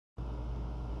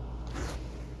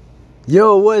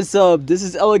Yo, what's up? This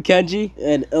is Ella Kenji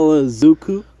and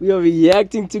IZUKU. We are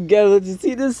reacting together to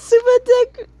see the super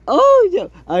deck. Oh, yo,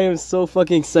 I am so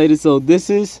fucking excited. So this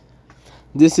is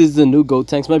the new Goat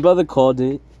Tanks. My brother called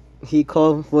it. He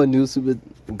called for a new super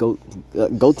Goat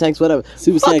Tanks, whatever.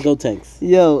 Super Saiyan Goat Tanks.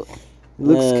 Yo,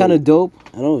 looks kind of dope.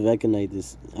 I don't recognize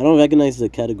this. I don't recognize the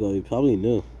category. Probably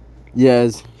new.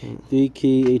 Yes. 3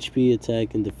 key HP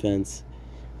attack and defense.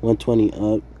 120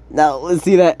 up. Now let's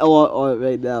see that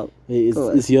right now. Wait,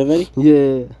 is he already?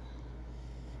 Yeah.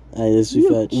 Alright, let's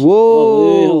refresh.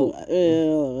 Whoa.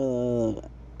 Wait,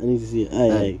 I need to see it.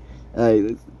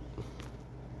 Alright.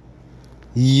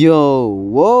 Yo,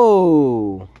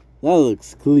 whoa. That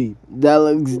looks clean. That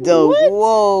looks dope. What?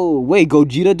 Whoa. Wait,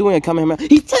 Gogeta doing a Kamehameha.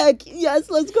 He tech. Yes,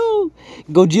 let's go.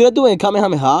 Gogeta doing a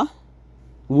Kamehameha.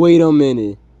 Wait a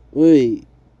minute. Wait.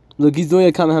 Look, he's doing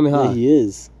a Kamehameha. Yeah, he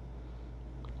is.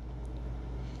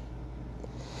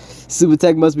 Super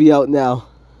Tech must be out now.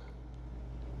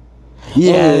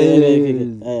 Yeah.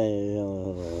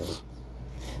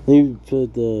 Let me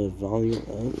put the volume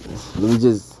up. Let me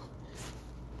just.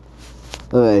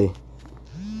 Alright.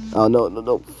 Oh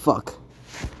no! Fuck.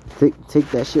 Take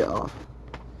that shit off.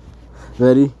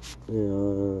 Ready?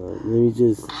 Let me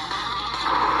just.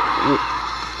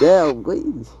 Damn,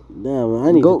 wait. Damn,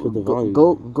 I need to put the volume.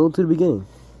 Go to the beginning.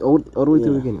 All the way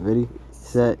to the beginning. Ready,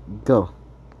 set, go.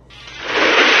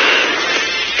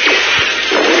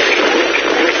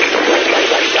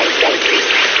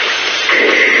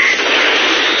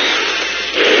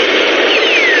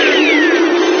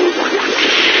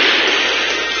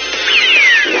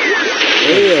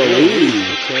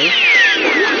 Okay.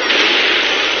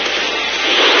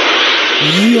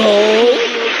 Yo!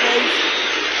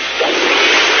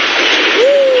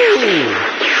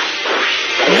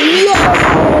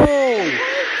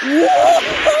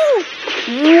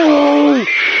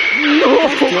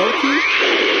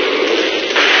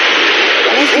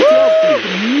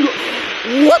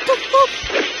 What the fuck?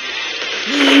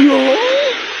 Yo!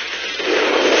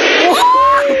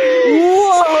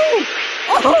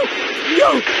 Yo!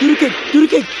 Do the kick!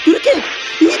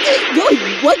 He did!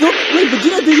 What? Wait,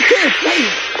 Vegeta did the kick! Wait!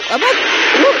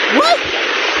 What?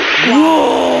 Whoa!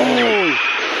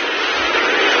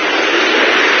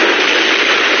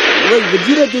 Wait,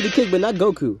 Vegeta did the kick, but not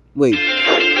Goku. Wait.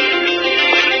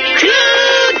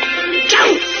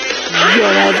 Yo,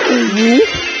 that's cool.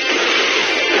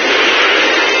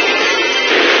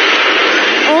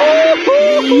 Oh!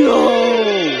 Yo!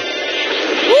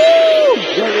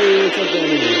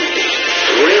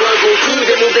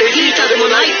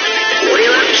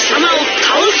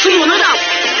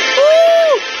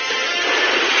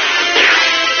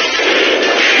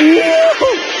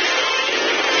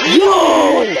 Yo!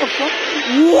 What the fuck?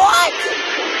 What?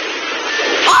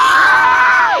 Oh!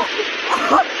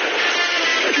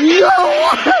 Yo!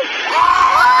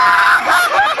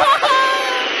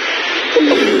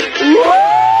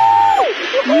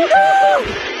 No!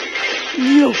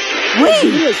 Yo! Wait!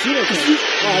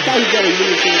 I thought he got a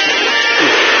new shit.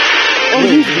 Oh,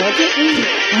 he's blocking?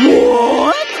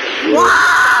 What?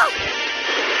 Wow!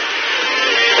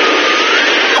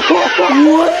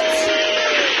 What?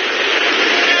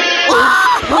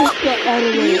 He got out of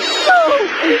the way.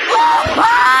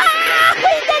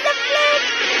 He did the flip!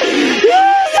 He did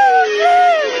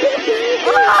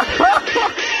the flip!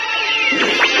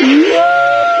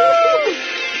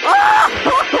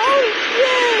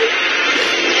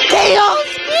 Chaos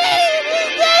Speed! He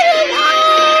did it!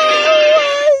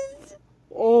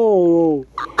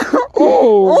 Oh!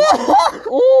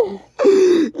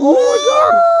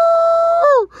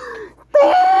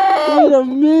 Wait a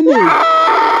minute!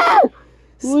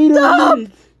 Stop!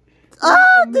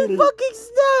 The fucking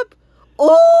snap!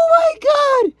 Oh my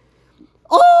god!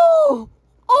 Oh!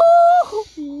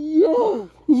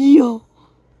 Yo!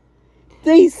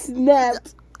 They snapped!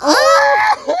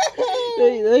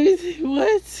 Wait, let me see.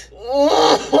 What?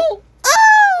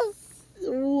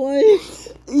 What?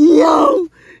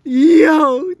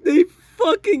 Yo! They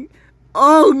fucking.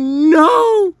 Oh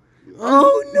no!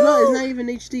 Oh no! No, it's not even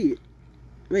HD.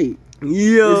 Wait. Yo!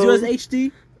 Is yours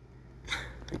HD?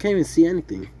 I can't even see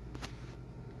anything.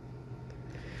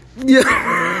 Yeah.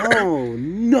 Oh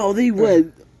no, they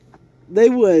went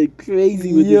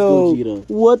crazy with this Gogeta.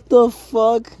 What the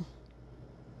fuck?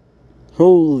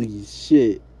 Holy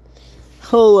shit.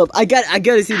 Hold up. I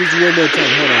gotta see this one more time.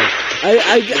 Hold on. I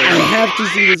have to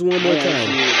see this one more time.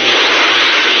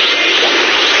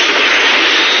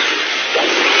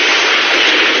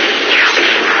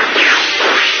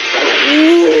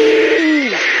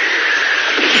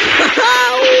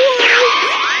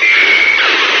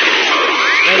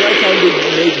 I like how they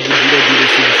make Vegeta do the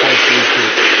super saiyan 3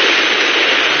 kick.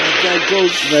 That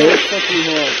goes so fucking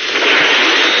hard.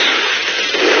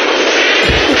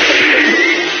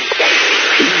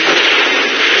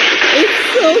 It's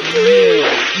so clear.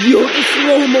 Yo, the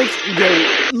slow motion. Yo,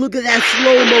 look at that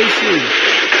slow motion.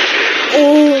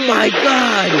 Oh my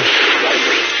god.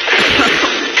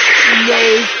 No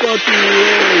fucking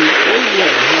way. Oh no.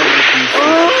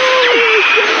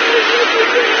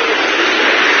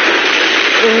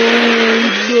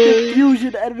 The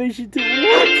fusion animation too.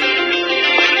 What?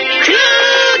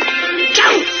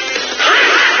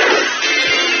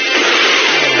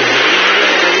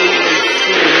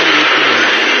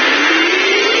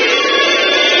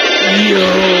 Yo,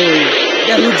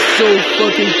 that looks so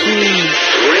fucking clean.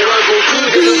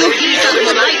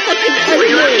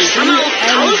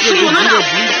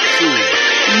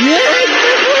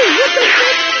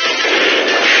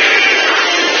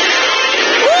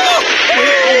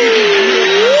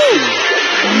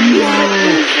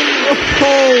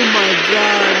 Oh my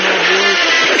god, my boy.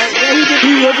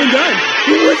 He wasn't done.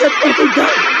 He wasn't fucking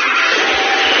done.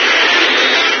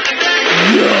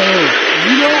 Yo,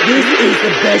 you know, this is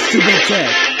the best super attack.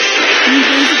 He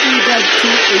basically got 2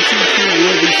 ATQ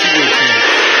worthy super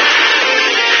attacks.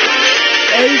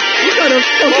 Hey, we got a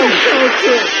fucking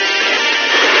counter.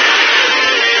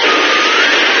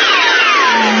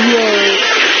 Yo,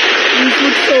 this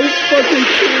looks so fucking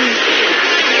clean.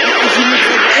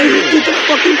 Hey, they did the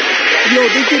fucking... Yo,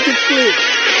 they did the flip.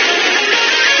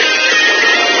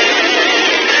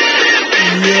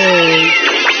 Yo.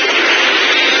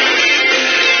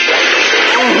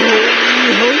 Oh,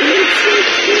 it's so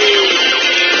clean.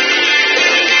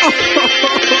 Oh,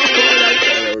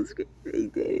 that was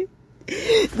crazy.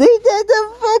 They did the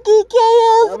fucking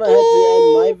chaos. I'm gonna have to end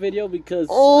my video because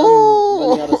I'm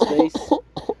running out of space.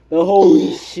 The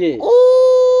holy shit.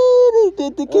 Oh, they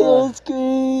did the chaos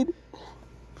screen.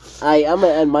 I'm gonna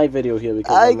end my video here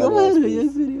because I'm running out of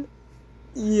space. Video.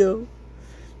 Yo.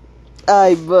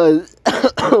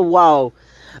 But wow.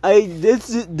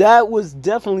 That was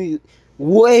definitely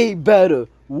way better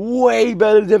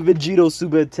than Vegeto's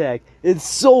super attack. It's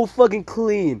so fucking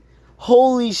clean.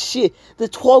 Holy shit. The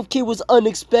 12K was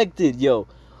unexpected, yo.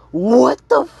 What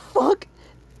the fuck?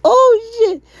 Oh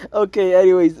shit. Okay,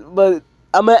 anyways, but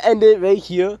I'm gonna end it right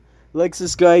here. Like,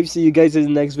 subscribe, see you guys in the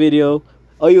next video.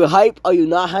 Are you hype? Are you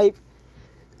not hype?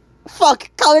 Fuck,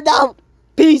 comment down.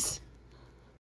 Peace.